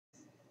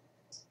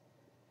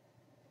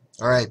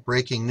All right,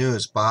 breaking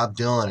news. Bob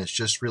Dylan has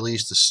just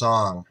released a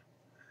song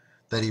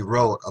that he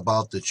wrote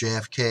about the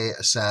JFK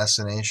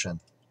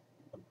assassination.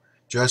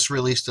 Just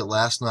released it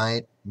last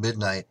night,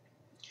 midnight.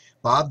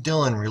 Bob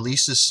Dylan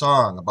released his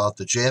song about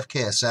the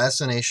JFK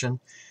assassination.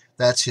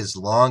 That's his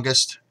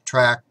longest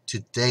track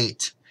to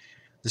date.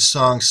 This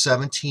song's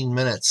 17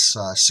 minutes,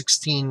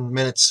 16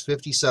 minutes,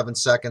 57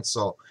 seconds,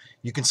 so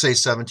you can say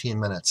 17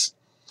 minutes.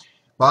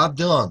 Bob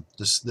Dylan,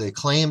 the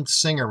acclaimed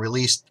singer,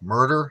 released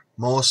Morder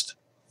Most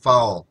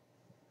Foul.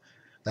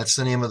 That's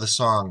the name of the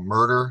song,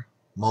 Morder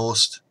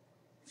Most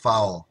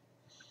Foul.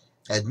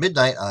 At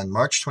midnight on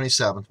March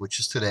 27th, which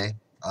is today,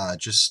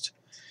 just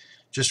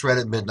right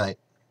at midnight.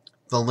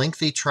 The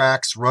lengthy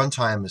track's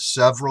runtime is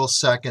several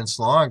seconds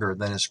longer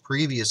than his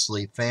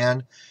previously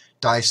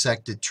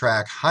fan-dissected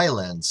track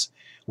Highlands,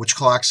 which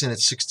clocks in at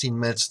 16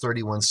 minutes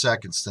 31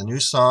 seconds. The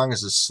new song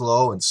is a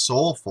slow and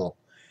soulful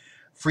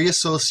free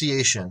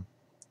association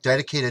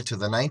dedicated to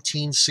the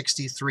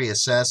 1963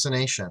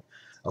 assassination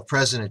of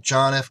President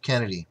John F.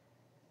 Kennedy.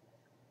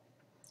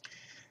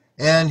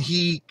 And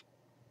he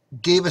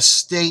gave a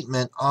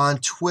statement on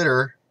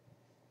Twitter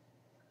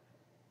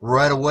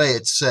right away.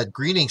 It said,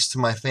 "Greetings to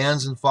my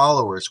fans and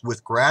followers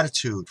with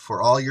gratitude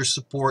for all your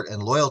support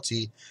and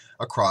loyalty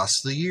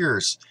across the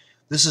years.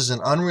 This is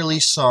an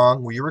unreleased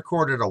song we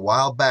recorded a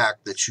while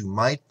back that you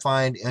might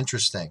find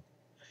interesting.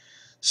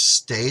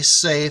 Stay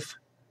safe,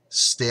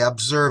 stay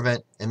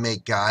observant, and may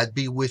God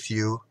be with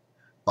you,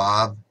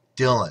 Bob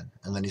Dylan."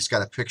 And then he's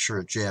got a picture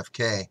of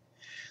JFK.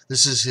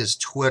 This is his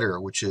Twitter,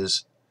 which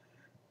is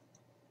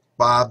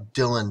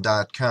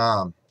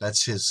bobdylan.com.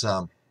 That's his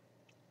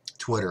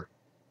Twitter.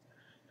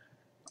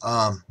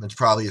 It's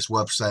probably his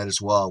website as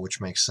well,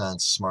 which makes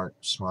sense. Smart.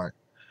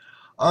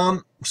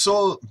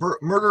 So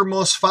Morder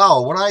Most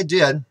Foul, what I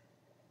did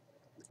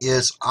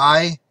is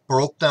I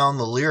broke down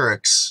the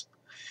lyrics,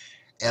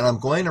 and I'm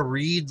going to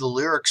read the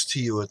lyrics to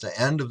you at the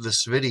end of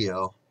this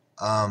video.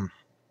 A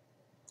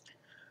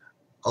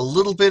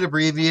little bit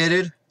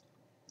abbreviated.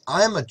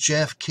 I'm a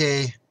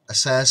JFK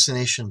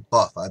assassination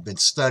buff. I've been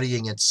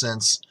studying it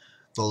since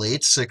the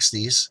late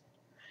 60s,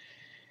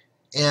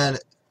 and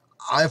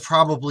I've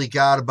probably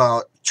got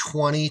about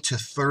 20 to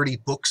 30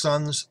 books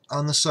on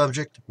the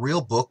subject.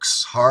 Real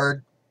books,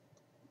 hard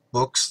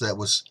books that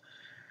was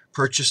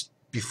purchased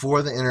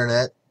before the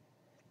internet,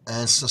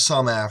 and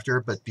some after,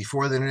 but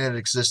before the internet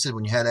existed,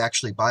 when you had to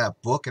actually buy a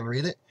book and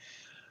read it.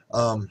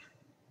 I've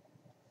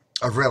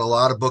read a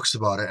lot of books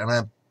about it,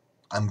 and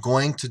I'm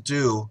going to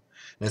do,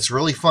 and it's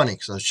really funny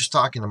because I was just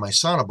talking to my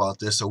son about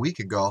this a week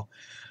ago.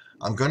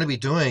 I'm going to be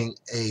doing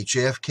a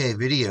JFK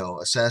video,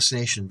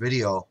 assassination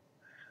video,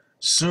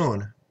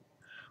 soon,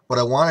 but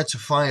I wanted to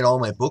find all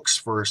my books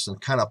first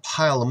and kind of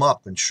pile them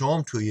up and show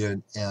them to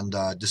you and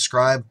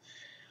describe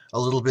a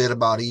little bit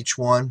about each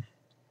one.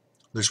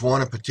 There's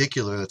one in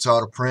particular that's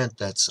out of print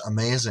that's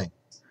amazing.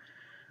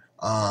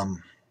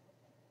 And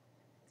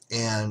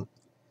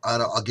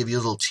I'll give you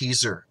a little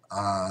teaser.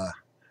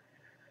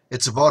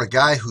 It's about a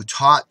guy who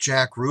taught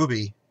Jack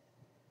Ruby.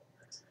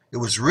 It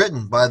was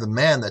written by the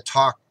man that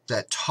taught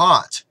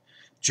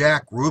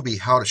Jack Ruby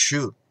how to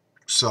shoot.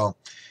 So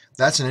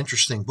that's an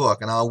interesting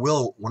book, and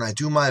when I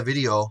do my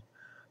video,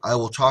 I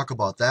will talk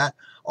about that.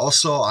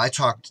 Also, I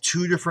talked to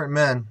two different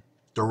men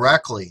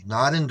directly,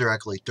 not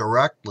indirectly,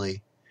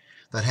 directly,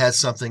 that had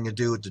something to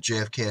do with the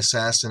JFK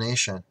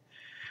assassination.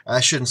 I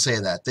shouldn't say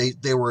that.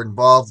 They were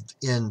involved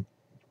in,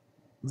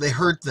 they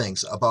heard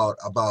things about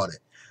it.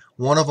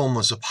 One of them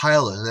was a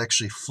pilot that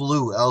actually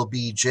flew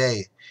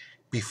LBJ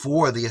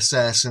before the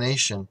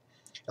assassination.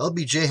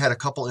 LBJ had a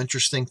couple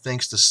interesting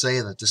things to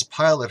say that this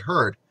pilot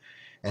heard,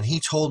 and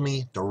he told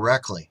me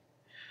directly.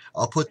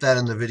 I'll put that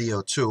in the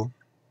video too.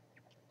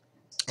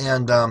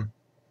 And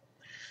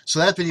so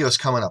that video is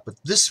coming up. But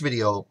this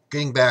video,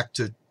 getting back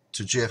to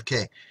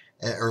JFK,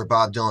 or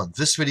Bob Dylan,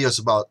 this video is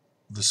about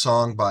the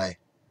song by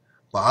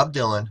Bob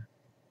Dylan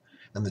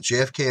and the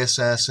JFK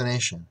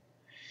assassination.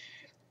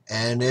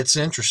 And it's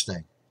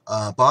interesting.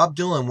 Bob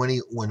Dylan,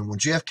 when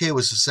JFK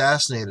was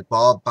assassinated,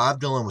 Bob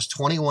Dylan was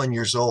 21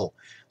 years old.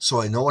 So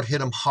I know it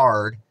hit him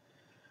hard.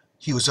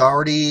 He was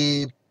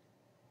already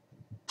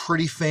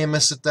pretty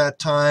famous at that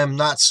time,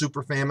 not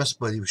super famous,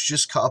 but he was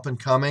just up and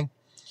coming.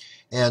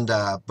 And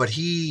but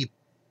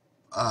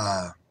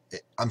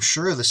I'm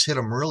sure this hit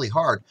him really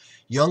hard.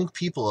 Young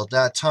people at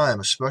that time,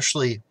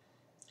 especially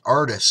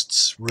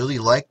artists, really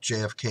liked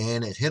JFK,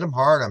 and it hit him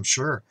hard, I'm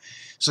sure.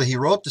 So he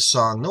wrote the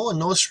song. No one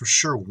knows for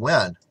sure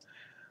when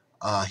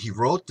he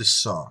wrote this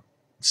song.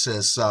 It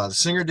says, the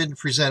singer didn't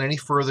present any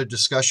further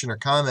discussion or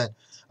comment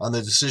on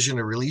the decision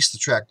to release the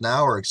track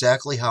now or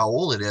exactly how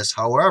old it is.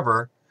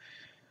 However,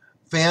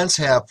 fans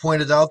have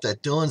pointed out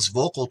that Dylan's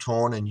vocal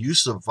tone and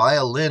use of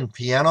violin,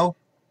 piano,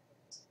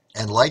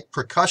 and light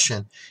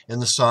percussion in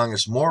the song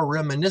is more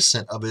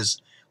reminiscent of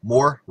his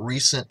more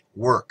recent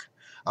work.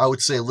 I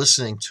would say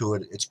listening to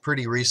it, it's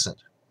pretty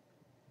recent.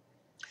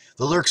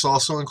 The lyrics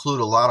also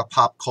include a lot of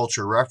pop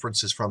culture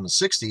references from the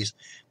 60s,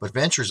 but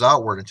ventures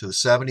outward into the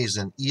 70s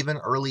and even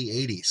early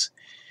 80s.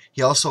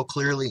 He also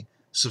clearly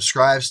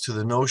subscribes to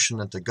the notion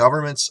that the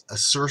government's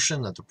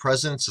assertion that the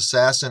president's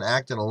assassin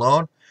acted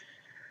alone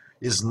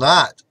is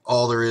not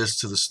all there is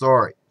to the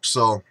story.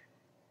 So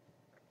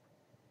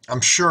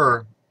I'm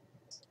sure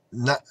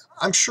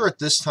at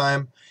this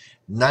time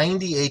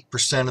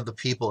 98% of the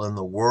people in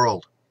the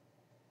world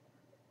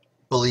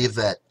believe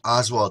that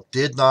Oswald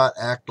did not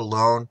act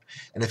alone.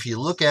 And if you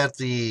look at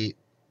the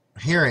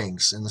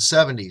hearings in the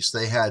 70s,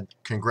 they had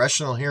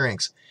congressional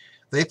hearings.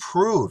 They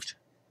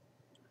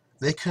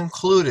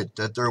concluded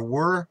that there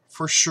were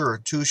for sure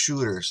 2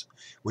 shooters,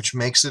 which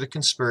makes it a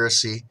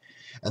conspiracy.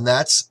 And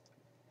that's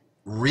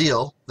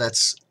real.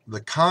 That's the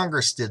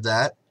Congress did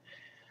that.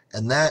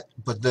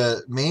 But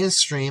the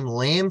mainstream,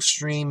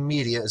 lamestream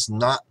media is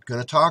not going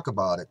to talk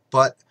about it.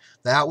 But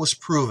that was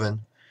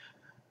proven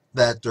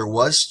that there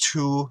was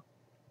 2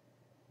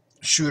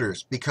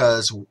 shooters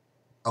because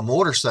a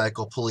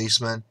motorcycle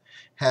policeman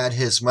had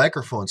his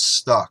microphone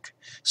stuck.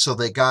 So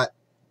they got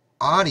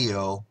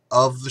audio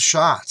of the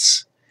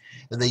shots.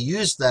 And they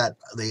used that,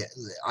 they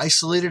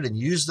isolated and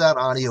used that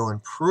audio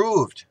and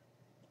proved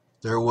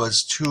there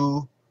was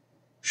 2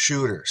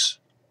 shooters.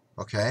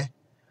 Okay?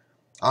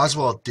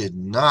 Oswald did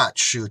not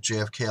shoot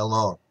JFK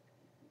alone.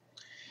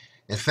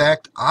 In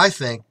fact, I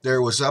think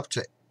there was up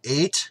to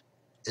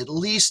at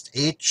least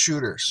 8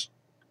 shooters.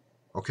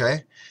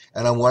 Okay?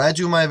 And when I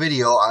do my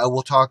video, I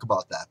will talk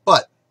about that.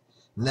 But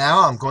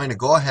now I'm going to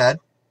go ahead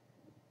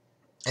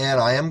and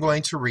I am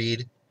going to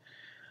read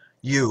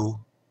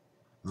you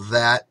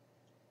that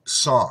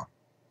song.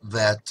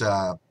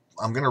 I'm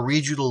going to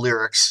read you the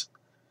lyrics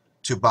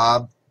to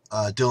Bob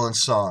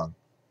Dylan's song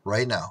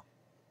right now.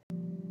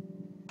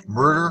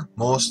 Morder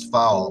Most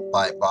Foul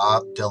by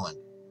Bob Dylan.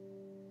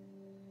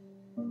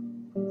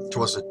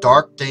 'Twas a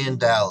dark day in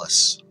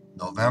Dallas,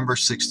 November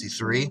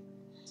 '63,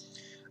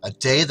 a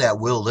day that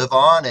will live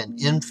on in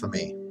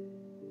infamy.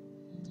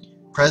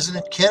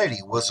 President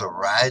Kennedy was a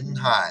riding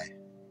high.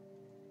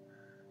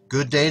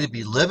 Good day to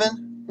be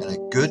living and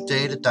a good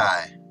day to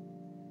die.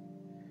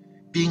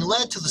 Being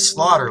led to the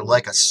slaughter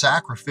like a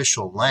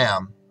sacrificial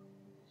lamb,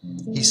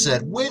 he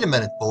said, "Wait a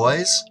minute,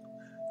 boys,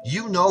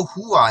 you know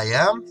who I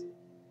am?"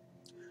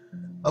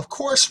 "Of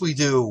course we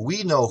do,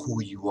 we know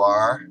who you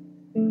are."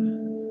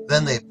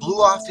 Then they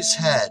blew off his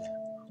head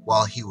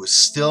while he was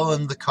still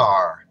in the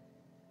car.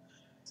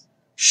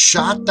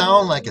 Shot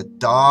down like a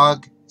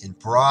dog in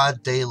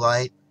broad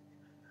daylight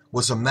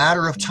was a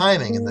matter of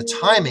timing, and the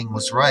timing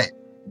was right.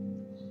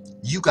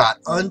 You got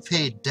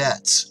unpaid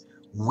debts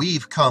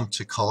we've come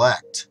to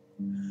collect.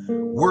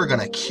 We're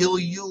gonna kill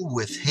you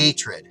with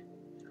hatred,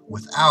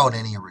 without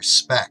any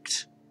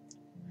respect.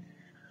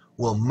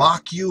 We'll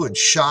mock you and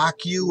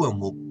shock you,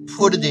 and we'll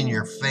put it in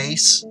your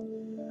face.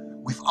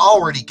 We've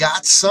already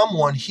got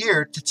someone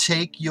here to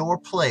take your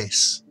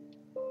place.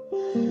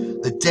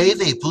 The day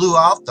they blew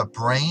out the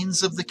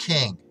brains of the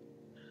king,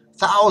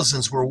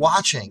 thousands were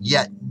watching,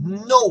 yet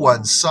no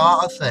one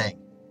saw a thing.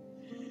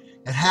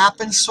 It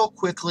happened so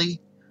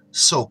quickly,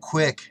 so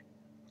quick,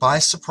 by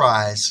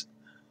surprise,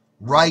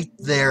 right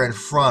there in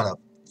front of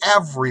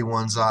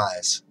everyone's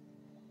eyes.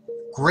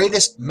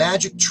 Greatest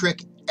magic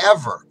trick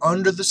ever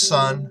under the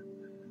sun,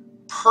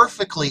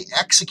 perfectly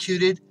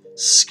executed,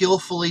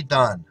 skillfully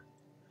done.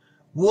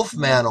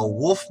 Wolfman, oh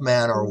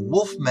wolfman, or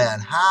wolfman,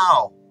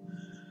 how?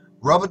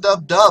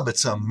 Rub-a-dub-dub,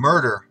 it's a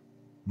murder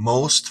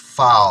most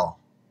foul.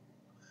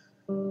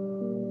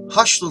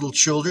 Hush, little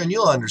children,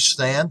 you'll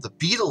understand. The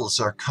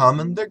Beatles are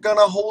coming, they're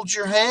gonna hold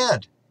your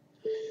hand.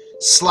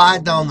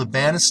 Slide down the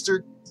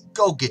banister,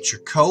 go get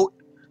your coat,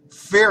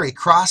 ferry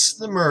cross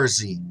the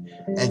Mersey,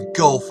 and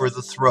go for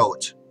the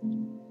throat.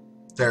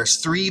 There's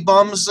 3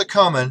 bums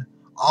a-comin',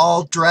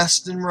 all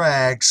dressed in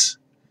rags.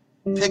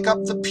 Pick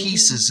up the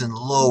pieces and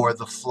lower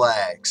the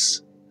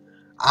flags.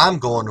 I'm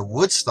going to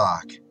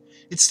Woodstock.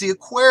 It's the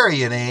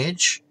Aquarian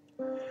age.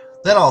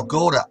 Then I'll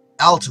go to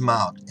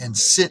Altamount and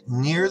sit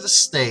near the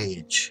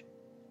stage.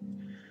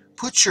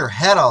 Put your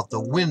head out the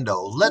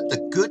window, let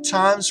the good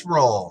times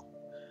roll.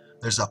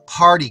 There's a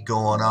party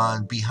going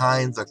on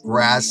behind the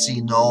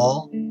grassy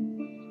knoll.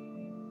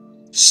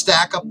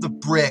 Stack up the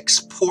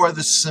bricks, pour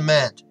the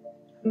cement.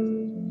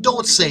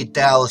 Don't say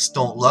Dallas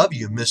don't love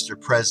you, Mr.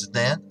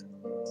 President.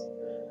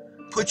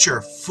 Put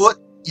your foot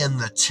in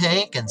the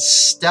tank and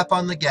step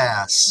on the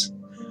gas.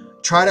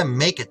 Try to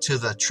make it to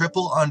the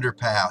triple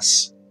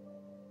underpass.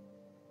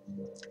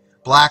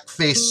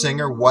 Black-faced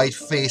singer,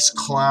 white-faced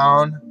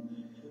clown.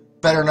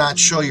 Better not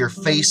show your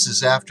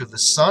faces after the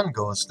sun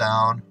goes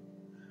down.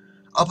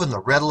 Up in the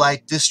red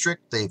light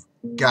district, they've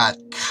got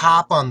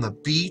cop on the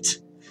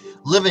beat,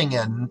 living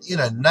in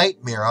a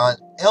nightmare on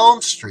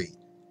Elm Street.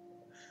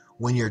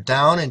 When you're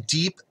down in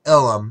deep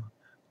Elm,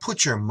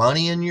 put your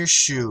money in your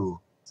shoe.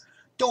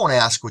 Don't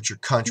ask what your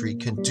country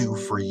can do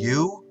for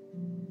you.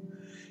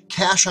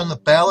 Cash on the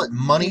ballot,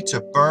 money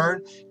to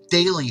burn.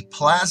 Dealey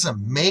Plaza,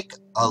 make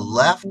a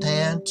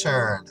left-hand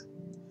turn.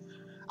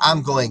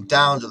 I'm going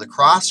down to the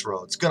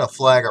crossroads, gonna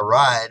flag a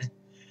ride.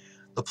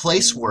 The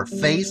place where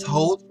faith,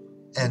 hope,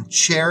 and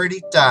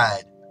charity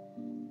died.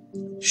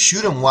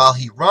 Shoot him while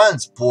he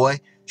runs, boy.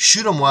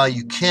 Shoot him while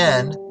you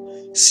can.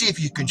 See if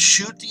you can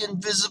shoot the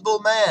invisible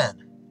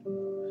man.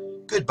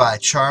 Goodbye,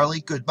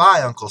 Charlie.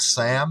 Goodbye, Uncle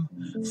Sam.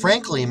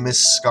 Frankly,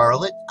 Miss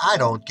Scarlet, I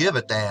don't give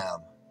a damn.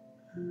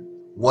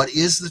 What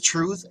is the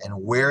truth and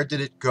where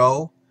did it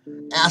go?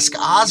 Ask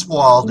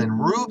Oswald and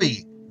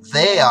Ruby.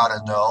 They ought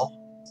to know.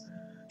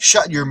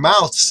 Shut your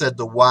mouth, said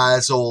the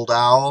wise old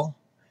owl.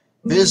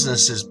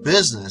 Business is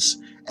business,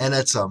 and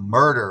it's a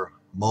murder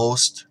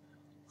most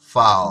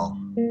foul.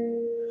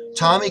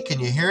 Tommy, can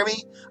you hear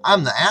me?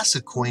 I'm the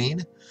Acid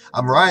Queen.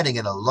 I'm riding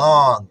in a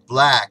long,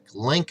 black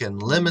Lincoln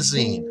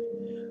limousine,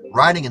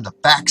 riding in the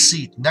back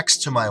seat next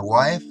to my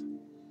wife,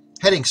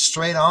 heading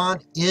straight on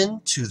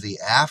into the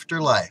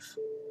afterlife.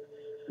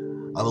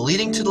 I'm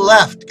leading to the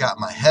left, got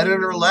my head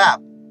in her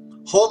lap.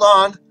 Hold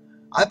on,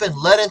 I've been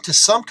led into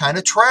some kind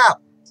of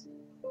trap,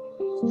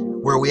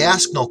 where we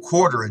ask no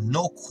quarter and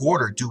no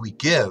quarter do we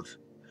give.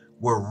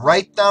 We're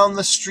right down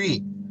the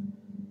street,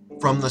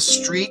 from the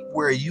street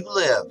where you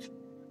live.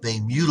 They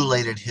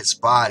mutilated his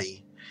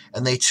body,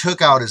 and they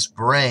took out his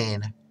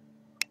brain.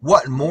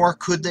 What more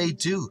could they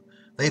do?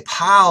 They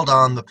piled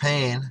on the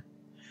pain,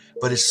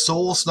 but his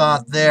soul's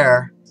not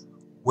there,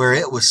 where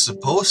it was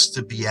supposed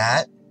to be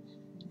at.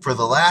 For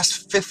the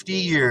last 50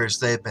 years,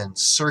 they've been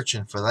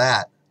searching for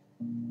that.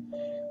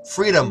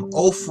 Freedom,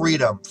 oh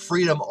freedom,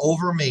 freedom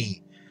over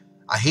me.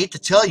 I hate to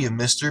tell you,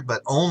 mister,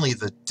 but only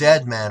the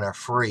dead men are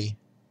free.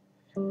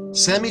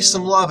 Send me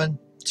some lovin',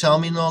 tell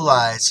me no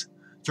lies.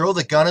 Throw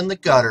the gun in the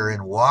gutter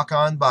and walk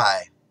on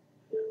by.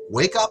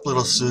 Wake up,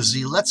 little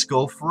Susie, let's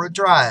go for a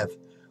drive.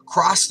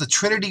 Cross the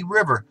Trinity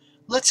River,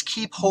 let's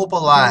keep hope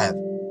alive.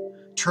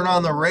 Turn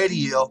on the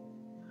radio,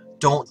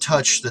 don't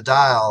touch the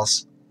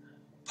dials.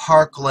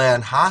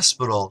 Parkland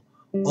Hospital,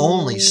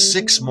 only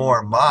 6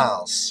 more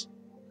miles.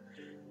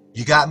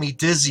 You got me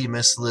dizzy,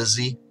 Miss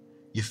Lizzie.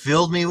 You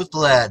filled me with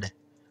lead.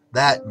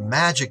 That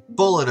magic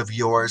bullet of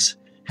yours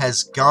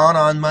has gone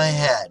on my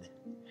head.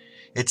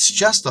 It's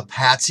just a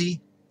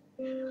patsy,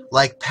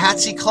 like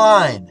Patsy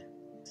Cline.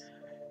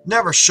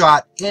 Never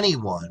shot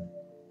anyone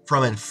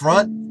from in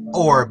front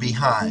or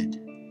behind.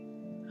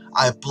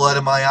 I've blood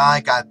in my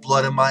eye, got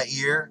blood in my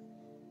ear.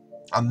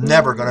 I'm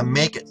never gonna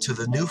make it to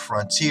the new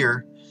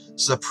frontier.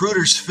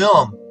 Zapruder's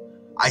film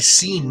I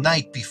seen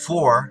night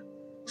before,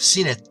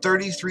 seen it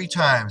 33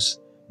 times,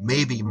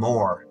 maybe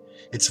more.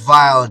 It's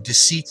vile and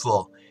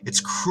deceitful, it's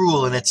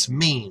cruel and it's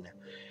mean.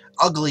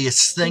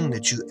 Ugliest thing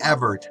that you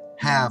ever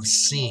have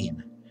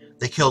seen.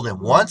 They killed him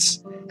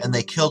once and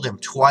they killed him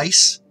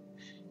twice.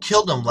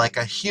 Killed him like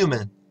a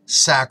human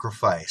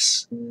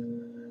sacrifice.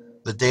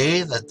 The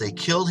day that they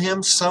killed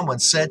him, someone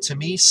said to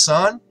me,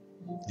 son,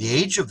 the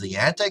age of the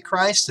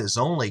Antichrist has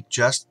only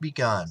just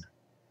begun.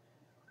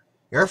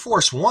 Air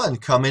Force One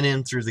coming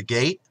in through the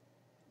gate.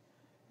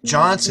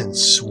 Johnson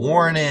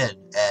sworn in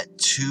at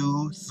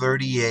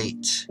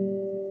 2:38.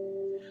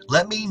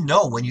 Let me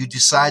know when you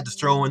decide to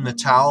throw in the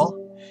towel.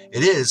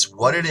 It is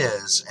what it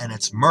is, and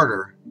it's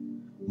murder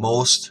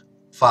most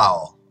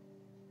foul.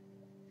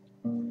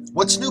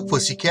 What's new,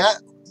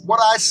 pussycat?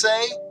 What'd I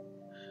say?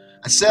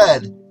 I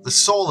said the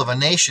soul of a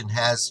nation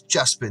has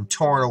just been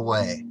torn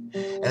away,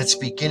 and it's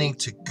beginning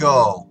to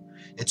go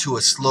into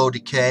a slow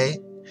decay,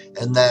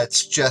 and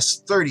that's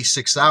just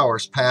 36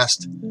 hours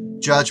past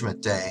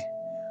Judgment Day.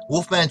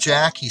 Wolfman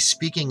Jack, he's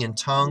speaking in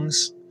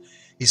tongues.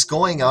 He's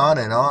going on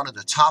and on at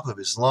the top of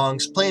his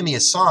lungs. Play me a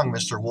song,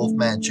 Mr.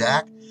 Wolfman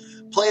Jack.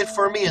 Play it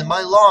for me in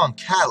my long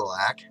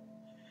Cadillac.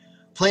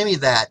 Play me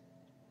that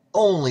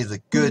Only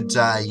the Good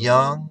Die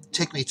Young.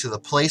 Take me to the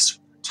place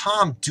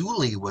Tom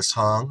Dooley was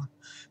hung.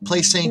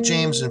 Play St.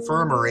 James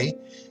Infirmary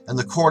and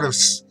the court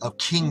of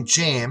King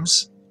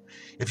James.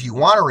 If you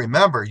want to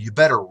remember, you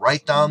better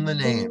write down the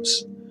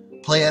names.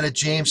 Play Etta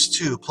James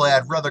too. Play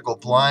I'd Rather Go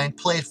Blind.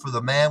 Play it for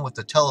the man with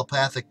the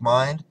telepathic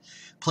mind.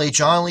 Play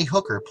John Lee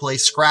Hooker. Play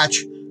Scratch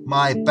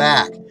My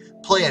Back.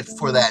 Play it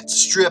for that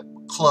strip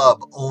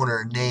club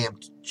owner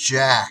named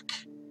Jack.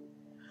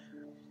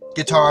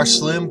 Guitar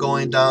Slim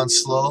going down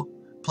slow.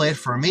 Play it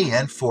for me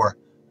and for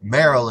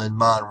Marilyn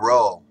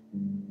Monroe.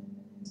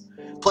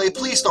 Play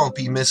Please Don't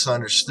Be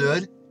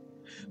Misunderstood.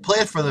 Play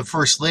it for the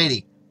First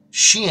Lady.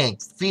 She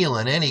ain't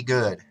feeling any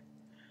good.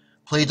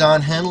 Play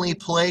Don Henley.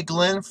 Play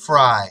Glenn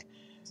Fry.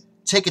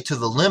 Take it to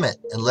the limit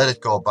and let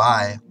it go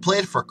by. Play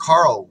it for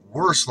Carl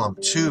Worslam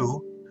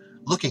too.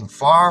 Looking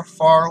far,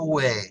 far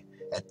away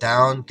at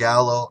Down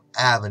Gallow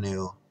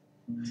Avenue.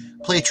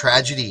 Play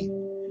Tragedy.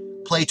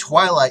 Play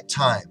Twilight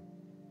Time.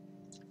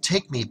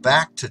 Take me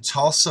back to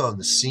Tulsa and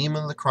the scene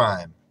of the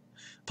crime.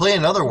 Play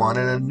another one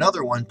and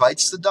another one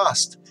bites the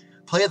dust.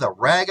 Play the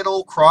Ragged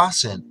Old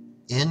Cross and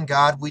In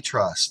God We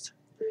Trust.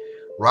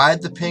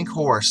 Ride the pink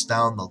horse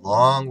down the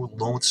long,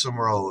 lonesome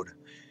road.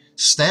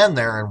 Stand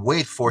there and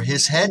wait for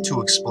his head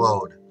to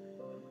explode.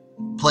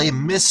 Play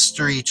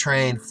Mystery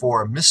Train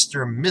for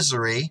Mr.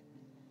 Misery,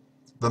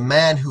 the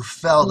man who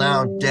fell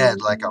down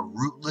dead like a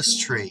rootless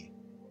tree.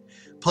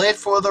 Play it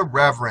for the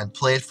reverend,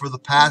 play it for the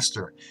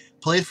pastor,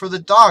 play it for the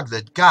dog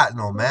that got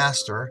no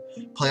master.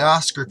 Play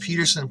Oscar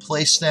Peterson,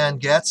 play Stan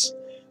Getz,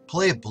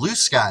 play Blue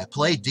Sky,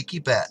 play Dickie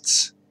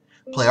Betts.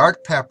 Play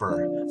Art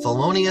Pepper,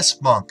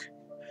 Thelonious Monk,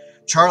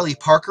 Charlie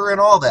Parker and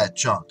all that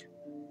junk.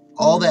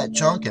 All that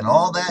junk and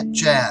all that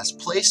jazz.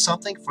 Play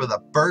something for the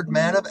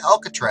Birdman of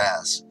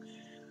Alcatraz.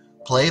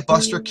 Play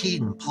Buster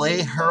Keaton.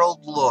 Play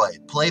Harold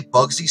Lloyd. Play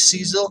Bugsy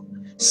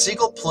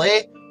Siegel.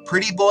 Play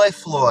Pretty Boy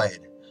Floyd.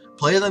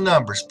 Play the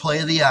numbers.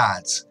 Play the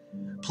odds.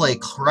 Play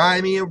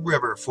Cry Me a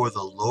River for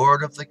the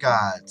Lord of the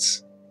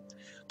Gods.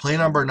 Play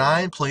number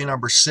 9. Play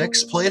number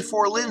 6. Play it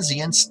for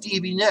Lindsay and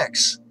Stevie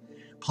Nicks.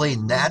 Play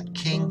Nat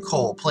King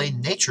Cole. Play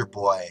Nature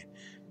Boy.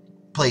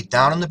 Play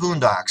Down in the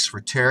Boondocks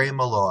for Terry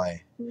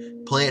Malloy.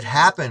 Play It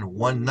Happen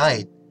One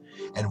Night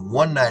and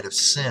One Night of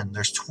Sin.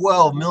 There's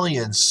 12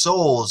 million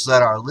souls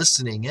that are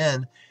listening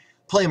in.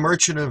 Play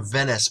Merchant of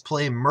Venice.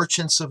 Play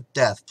Merchants of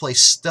Death. Play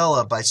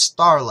Stella by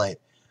Starlight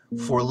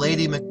for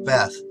Lady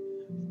Macbeth.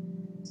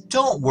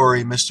 Don't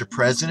worry, Mr.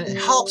 President.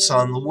 Help's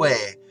on the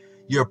way.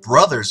 Your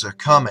brothers are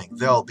coming.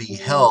 There'll be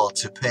hell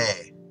to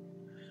pay.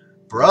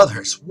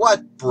 Brothers?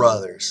 What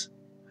brothers?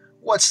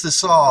 What's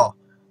this all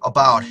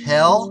about?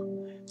 Hell?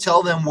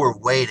 Tell them we're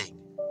waiting.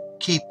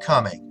 Keep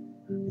coming.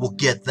 We'll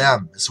get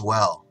them as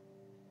well.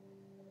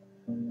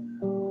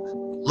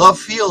 Love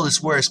Field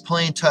is where his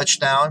plane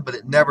touched down, but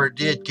it never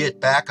did get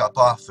back up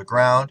off the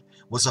ground.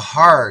 Was a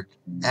hard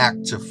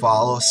act to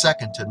follow,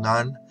 second to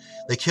none.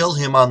 They killed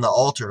him on the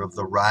altar of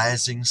the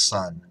rising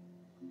sun.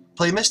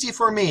 Play Misty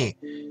for Me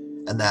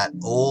and That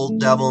Old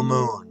Devil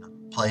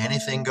Moon. Play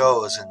Anything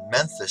Goes in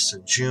Memphis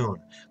in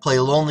June. Play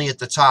Lonely at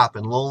the Top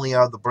and Lonely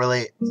Are the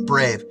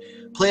Brave.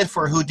 Play it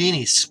for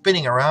Houdini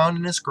spinning around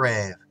in his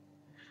grave.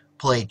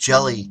 Play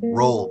Jelly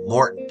Roll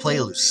Morton. Play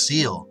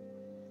Lucille.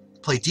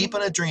 Play Deep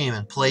in a Dream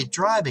and play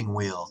Driving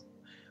Wheel.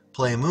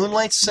 Play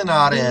Moonlight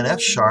Sonata in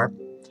F sharp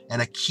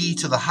and A Key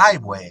to the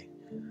Highway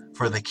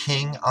for the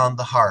King on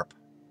the harp.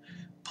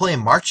 Play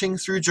Marching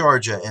Through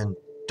Georgia and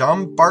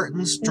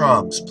Dumbarton's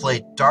drums.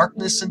 Play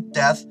Darkness and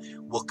Death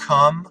Will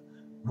Come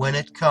When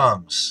It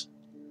Comes.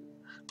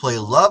 Play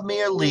Love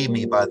Me or Leave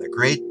Me by the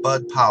great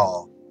Bud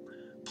Powell.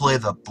 Play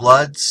The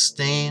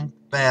Blood-Stained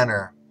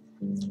Banner.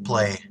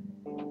 Play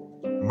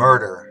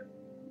Murder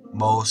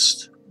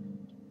Most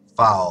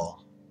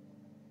Foul.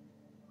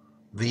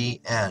 The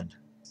end.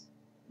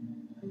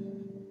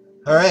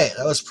 All right,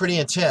 that was pretty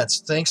intense.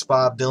 Thanks,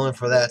 Bob Dylan,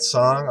 for that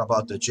song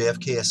about the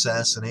JFK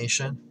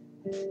assassination.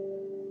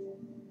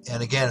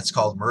 And again, it's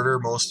called Murder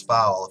Most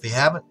Foul. If you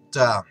haven't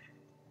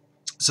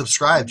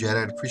subscribed yet,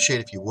 I'd appreciate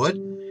it if you would.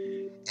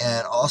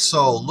 And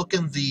also, look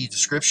in the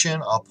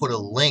description. I'll put a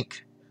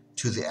link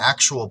to the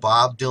actual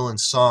Bob Dylan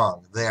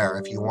song there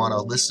if you want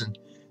to listen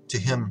to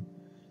him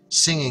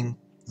singing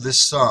this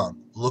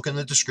song. Look in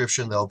the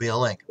description. There'll be a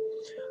link.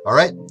 All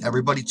right,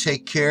 everybody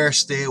take care.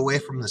 Stay away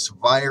from this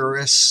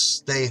virus.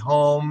 Stay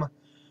home.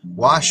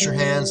 Wash your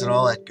hands and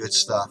all that good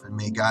stuff. And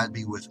may God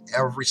be with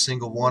every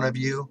single one of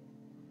you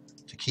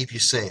to keep you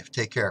safe.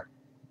 Take care.